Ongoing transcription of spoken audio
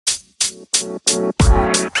Hi,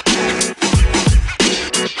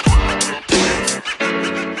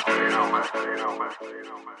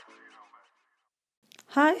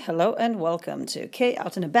 hello, and welcome to K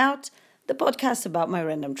Out and About, the podcast about my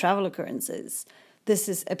random travel occurrences. This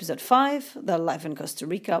is episode 5, The Life in Costa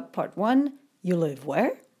Rica, part 1. You live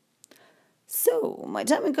where? So, my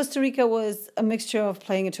time in Costa Rica was a mixture of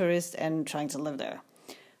playing a tourist and trying to live there.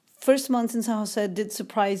 First months in San Jose did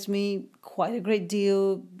surprise me quite a great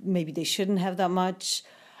deal. Maybe they shouldn't have that much.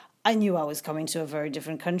 I knew I was coming to a very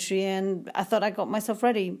different country and I thought I got myself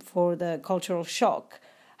ready for the cultural shock.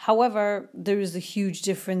 However, there is a huge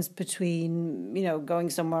difference between,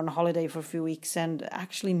 going somewhere on holiday for a few weeks and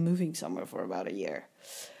actually moving somewhere for about a year.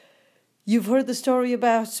 You've heard the story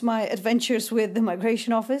about my adventures with the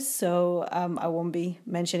migration office, so I won't be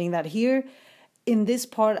mentioning that here. In this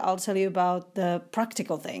part, I'll tell you about the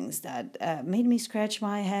practical things that made me scratch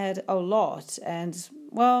my head a lot. And,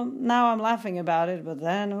 well, now I'm laughing about it, but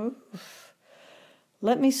then, oof.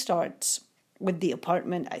 Let me start with the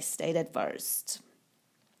apartment I stayed at first.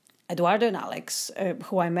 Eduardo and Alex,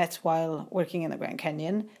 who I met while working in the Grand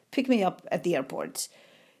Canyon, picked me up at the airport.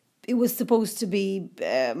 It was supposed to be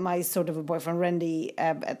my sort of a boyfriend, Randy,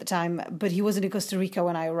 at the time, but he wasn't in Costa Rica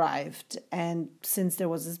when I arrived. And since there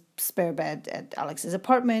was a spare bed at Alex's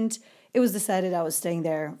apartment, it was decided I was staying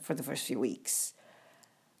there for the first few weeks.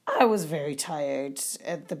 I was very tired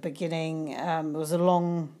at the beginning. It was a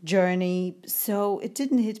long journey, so it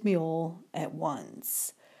didn't hit me all at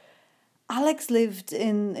once. Alex lived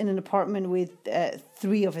in an apartment with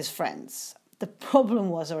 3 of his friends. The problem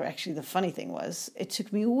was, or actually the funny thing was, it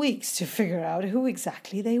took me weeks to figure out who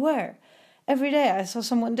exactly they were. Every day I saw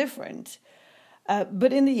someone different.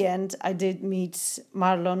 But in the end, I did meet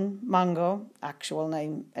Marlon, Mango, actual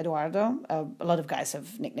name Eduardo. A lot of guys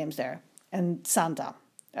have nicknames there. And Santa,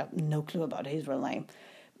 no clue about his real name,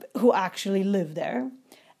 who actually lived there.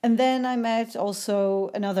 And then I met also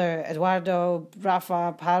another Eduardo,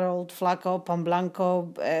 Rafa, Harold, Flaco,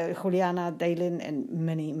 Pamblanco, Juliana, Daylin, and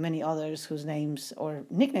many, many others whose names or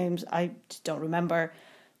nicknames I don't remember,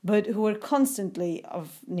 but who were constantly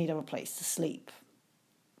of need of a place to sleep.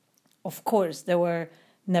 Of course, there were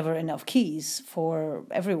never enough keys for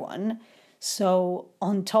everyone. So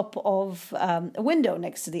on top of a window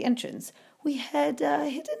next to the entrance, we had a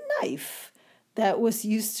hidden knife that was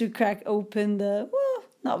used to crack open the,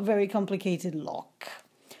 not very complicated lock.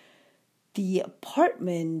 The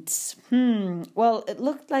apartment, it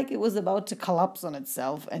looked like it was about to collapse on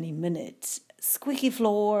itself any minute. Squeaky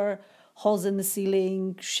floor, holes in the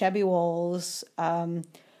ceiling, shabby walls.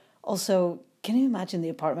 Also, can you imagine the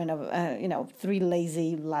apartment of, 3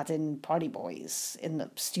 lazy Latin party boys in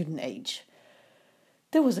the student age?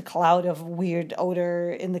 There was a cloud of weird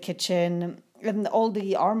odor in the kitchen. And all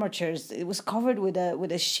the armatures, it was covered with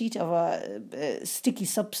a sheet of a sticky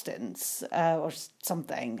substance or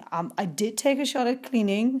something. I did take a shot at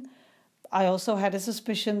cleaning. I also had a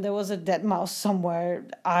suspicion there was a dead mouse somewhere.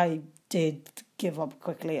 I did give up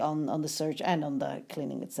quickly on the search and on the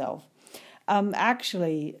cleaning itself.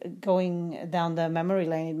 Actually, going down the memory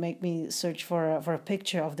lane, it made me search for a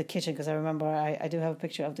picture of the kitchen because I remember I do have a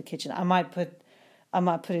picture of the kitchen. I might put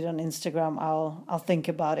it on Instagram. I'll think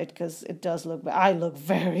about it because it does look. I look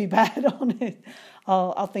very bad on it.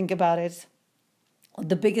 I'll think about it.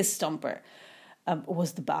 The biggest stumper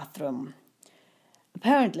was the bathroom.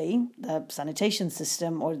 Apparently, the sanitation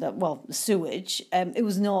system or the sewage, it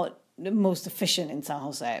was not the most efficient in San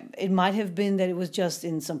Jose. It might have been that it was just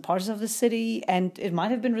in some parts of the city, and it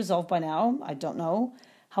might have been resolved by now. I don't know.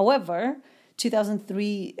 However,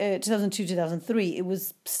 2002, 2003, it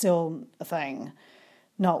was still a thing.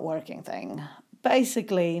 Not working thing.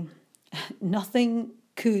 Basically, nothing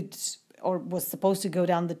could or was supposed to go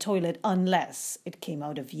down the toilet unless it came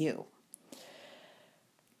out of view.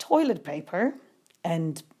 Toilet paper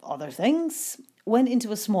and other things went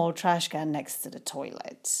into a small trash can next to the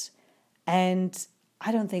toilet. And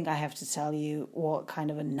I don't think I have to tell you what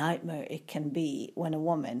kind of a nightmare it can be when a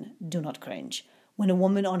woman, do not cringe, when a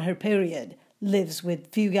woman on her period lives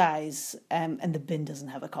with few guys and the bin doesn't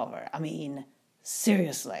have a cover. I mean,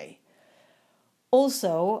 seriously.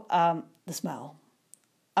 Also, the smell.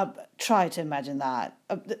 Try to imagine that.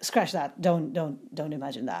 Scratch that. Don't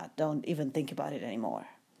imagine that. Don't even think about it anymore.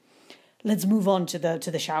 Let's move on to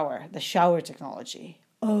the shower. The shower technology.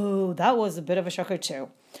 Oh, that was a bit of a shocker too.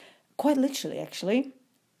 Quite literally, actually.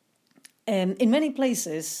 In many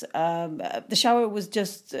places, the shower was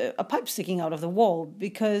just a pipe sticking out of the wall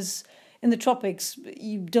because in the tropics,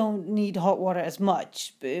 you don't need hot water as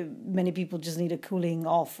much. Many people just need a cooling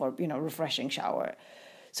off or, refreshing shower.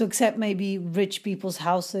 So except maybe rich people's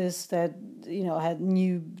houses that, had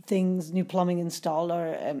new things, new plumbing installed,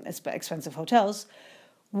 or expensive hotels,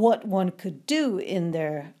 what one could do in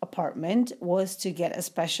their apartment was to get a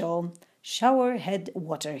special shower head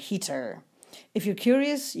water heater. If you're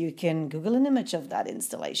curious, you can Google an image of that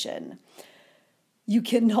installation. You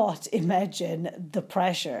cannot imagine the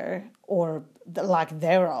pressure or the lack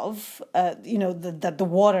thereof, that the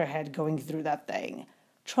water had going through that thing.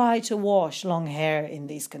 Try to wash long hair in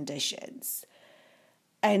these conditions.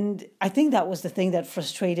 And I think that was the thing that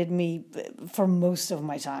frustrated me for most of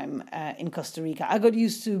my time in Costa Rica. I got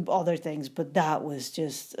used to other things, but that was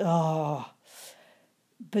just, oh.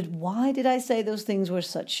 But why did I say those things were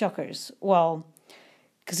such shockers? Well,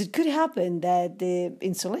 because it could happen that the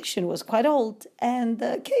insulation was quite old and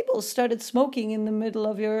the cables started smoking in the middle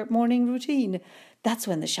of your morning routine. That's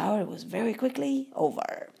when the shower was very quickly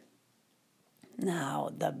over.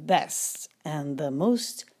 Now, the best and the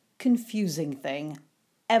most confusing thing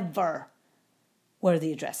ever were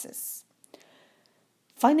the addresses.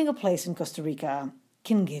 Finding a place in Costa Rica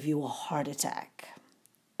can give you a heart attack.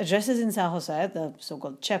 Addresses in San Jose, the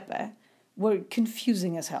so-called Chepe, were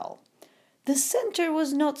confusing as hell. The center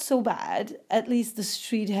was not so bad. At least the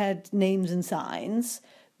street had names and signs.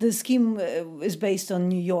 The scheme is based on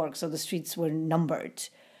New York, so the streets were numbered.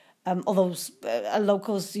 Although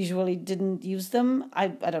locals usually didn't use them. I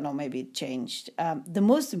don't know, maybe it changed. The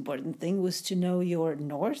most important thing was to know your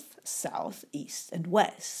north, south, east, and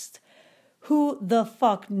west. Who the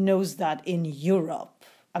fuck knows that in Europe?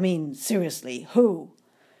 I mean, seriously, who?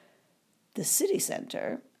 The city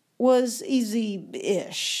center was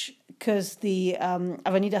easy-ish, because the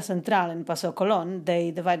Avenida Central in Paseo Colón,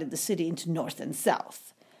 they divided the city into north and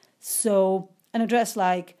south. So an address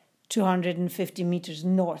like 250 meters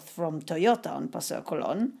north from Toyota on Paseo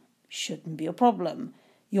Colón shouldn't be a problem.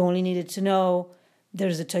 You only needed to know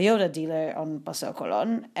there's a Toyota dealer on Paseo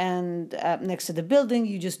Colón, and next to the building,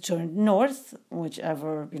 you just turned north,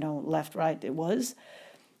 whichever, left, right it was,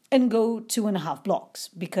 and go 2.5 blocks,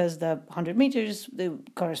 because the 100 meters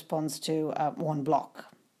corresponds to 1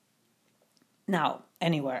 block. Now,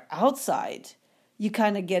 anywhere outside, you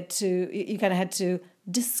kind of had to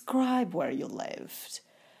describe where you lived.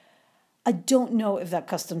 I don't know if that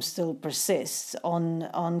custom still persists.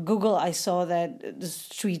 On Google, I saw that the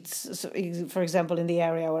streets, for example, in the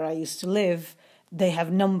area where I used to live, they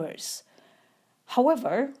have numbers.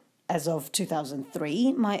 However, as of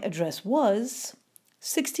 2003, my address was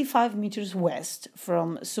 65 meters west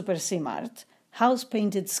from Super C-Mart, house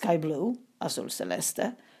painted sky blue, azul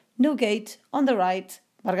celeste, no gate, on the right,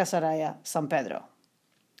 Vargas Araya, San Pedro.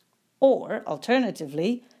 Or,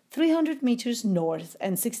 alternatively, 300 meters north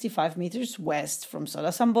and 65 meters west from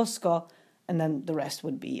Sola San Bosco, and then the rest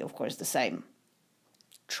would be, of course, the same.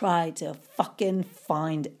 Try to fucking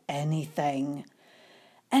find anything.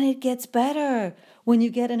 And it gets better when you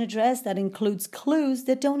get an address that includes clues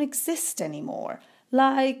that don't exist anymore.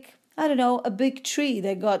 Like, I don't know, a big tree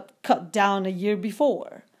that got cut down a year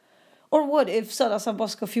before. Or what if Sola San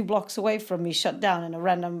Bosco a few blocks away from me shut down and a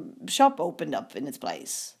random shop opened up in its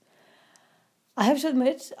place? I have to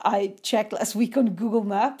admit, I checked last week on Google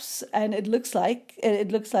Maps, and it looks like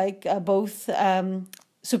both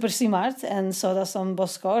Super C-Mart and Sola San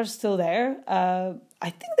Bosco are still there. I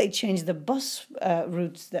think they changed the bus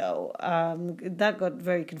routes though. That got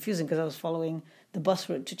very confusing because I was following the bus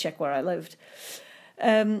route to check where I lived.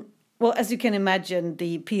 Well, as you can imagine,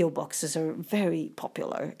 the P.O. boxes are very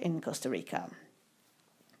popular in Costa Rica.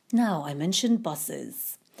 Now, I mentioned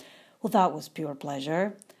buses. Well, that was pure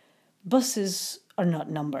pleasure. Buses are not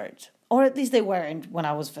numbered, or at least they weren't when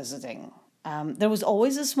I was visiting. There was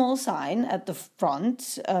always a small sign at the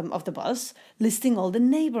front of the bus listing all the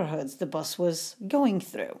neighborhoods the bus was going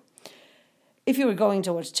through. If you were going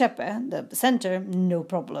towards Chepe, the center, no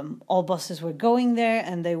problem. All buses were going there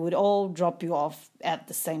and they would all drop you off at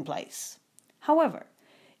the same place. However,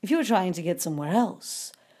 if you were trying to get somewhere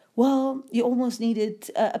else, well, you almost needed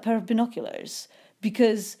a pair of binoculars,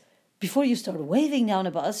 because before you start waving down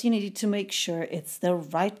a bus, you needed to make sure it's the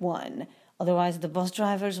right one. Otherwise, the bus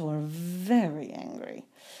drivers were very angry.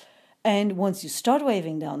 And once you start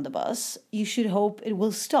waving down the bus, you should hope it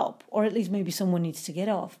will stop, or at least maybe someone needs to get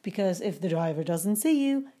off, because if the driver doesn't see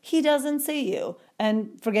you, he doesn't see you,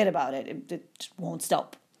 and forget about it, it won't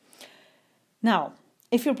stop. Now,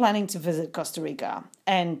 if you're planning to visit Costa Rica,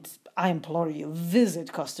 and I implore you,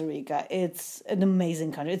 visit Costa Rica, it's an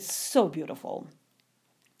amazing country, it's so beautiful.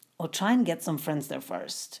 Or try and get some friends there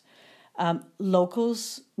first.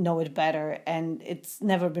 Locals know it better, and it's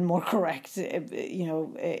never been more correct,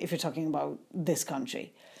 if you're talking about this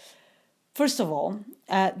country. First of all,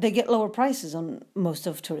 they get lower prices on most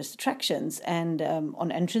of tourist attractions and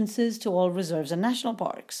on entrances to all reserves and national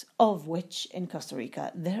parks, of which in Costa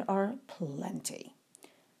Rica there are plenty.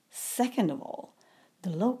 Second of all, the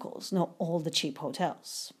locals know all the cheap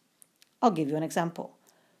hotels. I'll give you an example.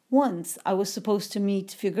 Once I was supposed to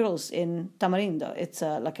meet a few girls in Tamarindo. It's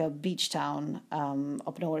like a beach town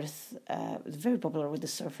up north. It's very popular with the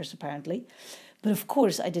surfers apparently. But of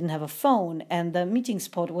course I didn't have a phone and the meeting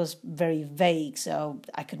spot was very vague, so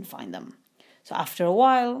I couldn't find them. So after a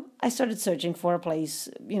while I started searching for a place,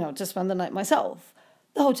 to spend the night myself.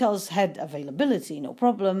 The hotels had availability, no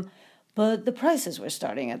problem, but the prices were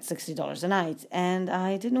starting at $60 a night and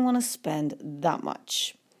I didn't want to spend that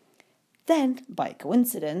much. Then, by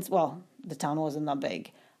coincidence, the town wasn't that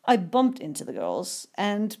big, I bumped into the girls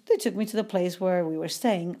and they took me to the place where we were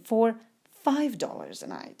staying for $5 a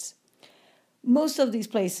night. Most of these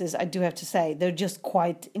places, I do have to say, they're just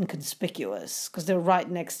quite inconspicuous because they're right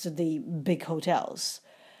next to the big hotels.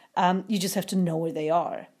 You just have to know where they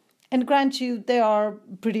are. And grant you, they are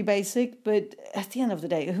pretty basic, but at the end of the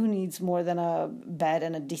day, who needs more than a bed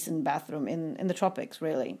and a decent bathroom in the tropics,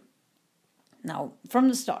 really? Now, from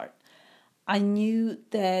the start, I knew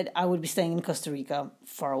that I would be staying in Costa Rica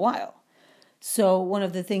for a while. So one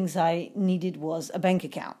of the things I needed was a bank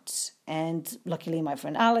account. And luckily my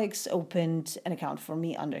friend Alex opened an account for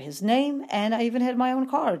me under his name. And I even had my own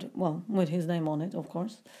card. Well, with his name on it, of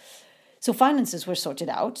course. So finances were sorted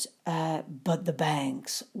out. But the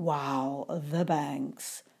banks, wow, the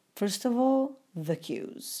banks. First of all, the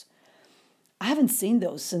queues. I haven't seen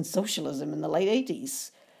those since socialism in the late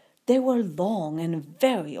 80s. They were long and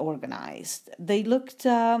very organized. They looked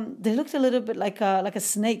a little bit like a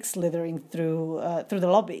snake slithering through the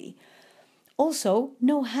lobby. Also,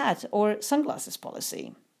 no hat or sunglasses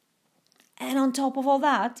policy. And on top of all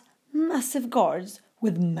that, massive guards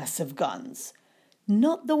with massive guns.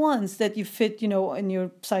 Not the ones that you fit, in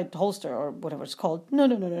your side holster or whatever it's called.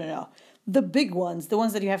 No. The big ones, the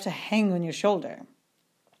ones that you have to hang on your shoulder.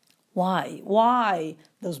 Why? Why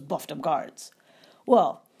those buffed up guards?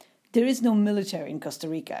 Well, there is no military in Costa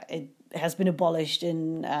Rica. It has been abolished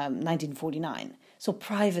in 1949. So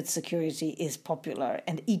private security is popular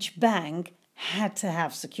and each bank had to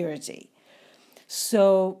have security.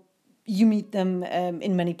 So you meet them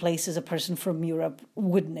in many places a person from Europe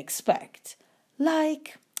wouldn't expect.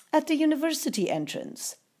 Like at the university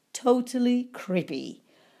entrance. Totally creepy.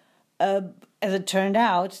 As it turned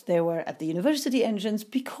out, they were at the university entrance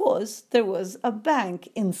because there was a bank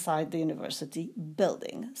inside the university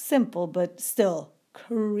building. Simple, but still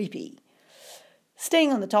creepy.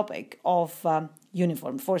 Staying on the topic of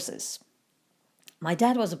uniformed forces. My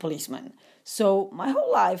dad was a policeman, so my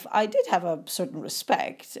whole life I did have a certain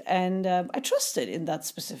respect and I trusted in that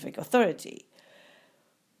specific authority.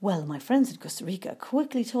 Well, my friends in Costa Rica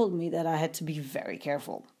quickly told me that I had to be very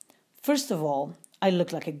careful. First of all, I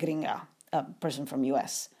looked like a gringa, a person from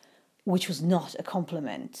US, which was not a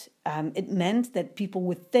compliment. It meant that people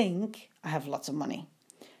would think I have lots of money.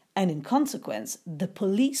 And in consequence, the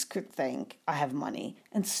police could think I have money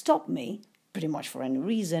and stop me, pretty much for any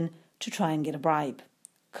reason, to try and get a bribe.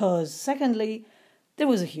 Because, secondly, there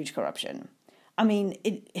was a huge corruption. I mean,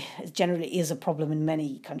 it generally is a problem in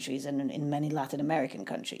many countries and in many Latin American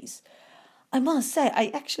countries. I must say,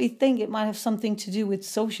 I actually think it might have something to do with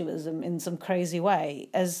socialism in some crazy way,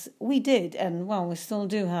 as we did, and we still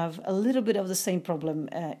do have a little bit of the same problem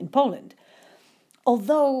in Poland.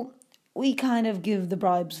 Although we kind of give the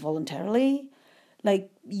bribes voluntarily,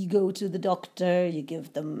 like you go to the doctor, you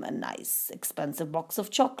give them a nice expensive box of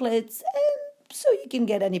chocolates, and so you can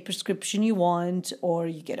get any prescription you want, or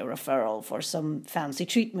you get a referral for some fancy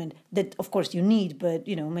treatment that, of course, you need, but,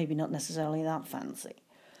 maybe not necessarily that fancy.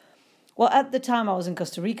 Well, at the time I was in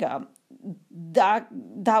Costa Rica, that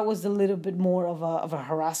was a little bit more of a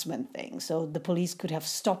harassment thing. So the police could have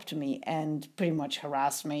stopped me and pretty much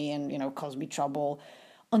harassed me and, caused me trouble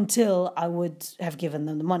until I would have given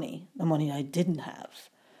them the money I didn't have.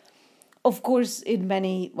 Of course, in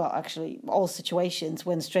many, all situations,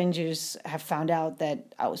 when strangers have found out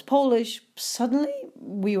that I was Polish, suddenly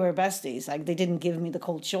we were besties. Like, they didn't give me the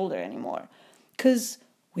cold shoulder anymore. Because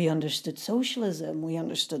we understood socialism, we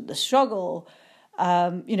understood the struggle.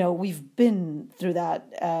 We've been through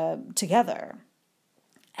that together.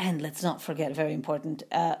 And let's not forget, very important,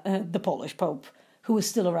 the Polish Pope, who was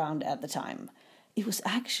still around at the time. It was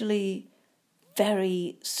actually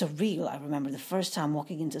very surreal. I remember the first time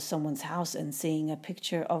walking into someone's house and seeing a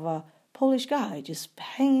picture of a Polish guy just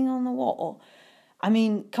hanging on the wall. I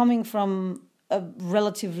mean, coming from a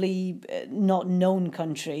relatively not known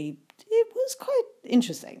country, it was quite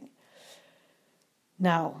interesting.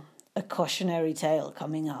 Now, a cautionary tale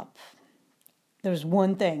coming up. There's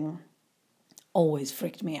one thing always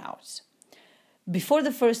freaked me out. Before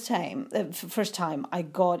the first time I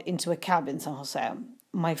got into a cab in San Jose,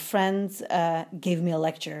 my friends gave me a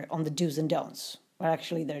lecture on the do's and don'ts. Well,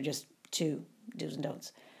 actually, there are just 2 do's and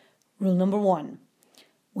don'ts. Rule number 1,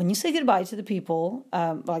 when you say goodbye to the people,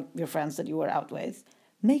 like your friends that you were out with,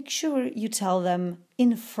 make sure you tell them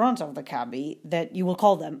in front of the cabbie that you will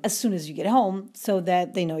call them as soon as you get home so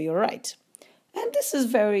that they know you're right. And this is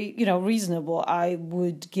very, reasonable. I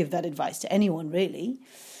would give that advice to anyone, really.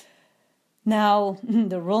 Now,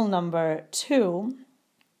 the rule number 2,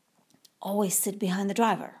 always sit behind the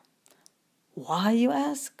driver. Why, you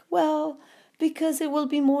ask? Well, because it will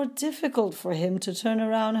be more difficult for him to turn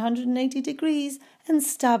around 180 degrees and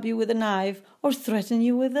stab you with a knife or threaten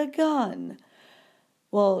you with a gun.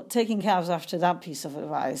 Well, taking cabs after that piece of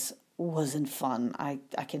advice wasn't fun, I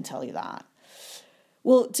can tell you that.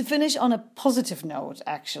 Well, to finish on a positive note,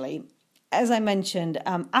 actually, as I mentioned,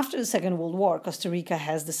 after the Second World War, Costa Rica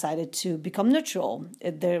has decided to become neutral.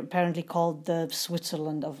 They're apparently called the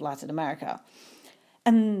Switzerland of Latin America.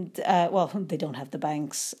 And, they don't have the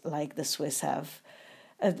banks like the Swiss have,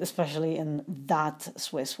 especially in that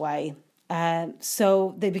Swiss way.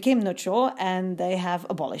 So they became neutral and they have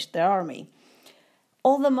abolished their army.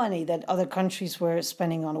 All the money that other countries were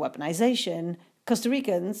spending on weaponization, Costa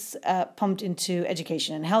Ricans pumped into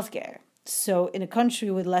education and healthcare. So in a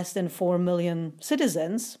country with less than 4 million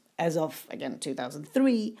citizens, as of, again,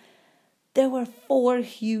 2003, there were 4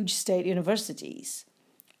 huge state universities.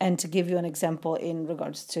 And to give you an example in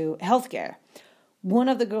regards to healthcare, one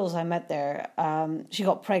of the girls I met there, she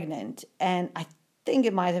got pregnant. And I think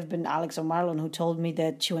it might have been Alex or Marlon who told me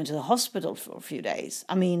that she went to the hospital for a few days.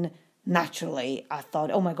 I mean, naturally, I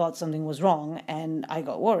thought, oh my God, something was wrong. And I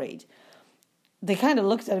got worried. They kind of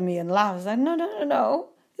looked at me and laughed. I was like, no.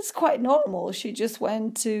 It's quite normal. She just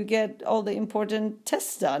went to get all the important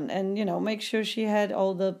tests done and, make sure she had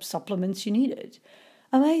all the supplements she needed.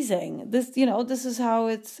 Amazing. This is how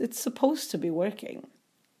it's supposed to be working.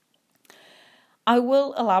 I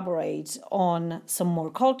will elaborate on some more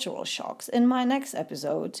cultural shocks in my next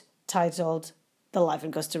episode titled The Life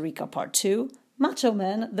in Costa Rica Part 2, Macho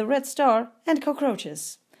Men, the Red Star, and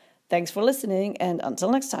Cockroaches. Thanks for listening and until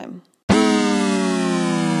next time.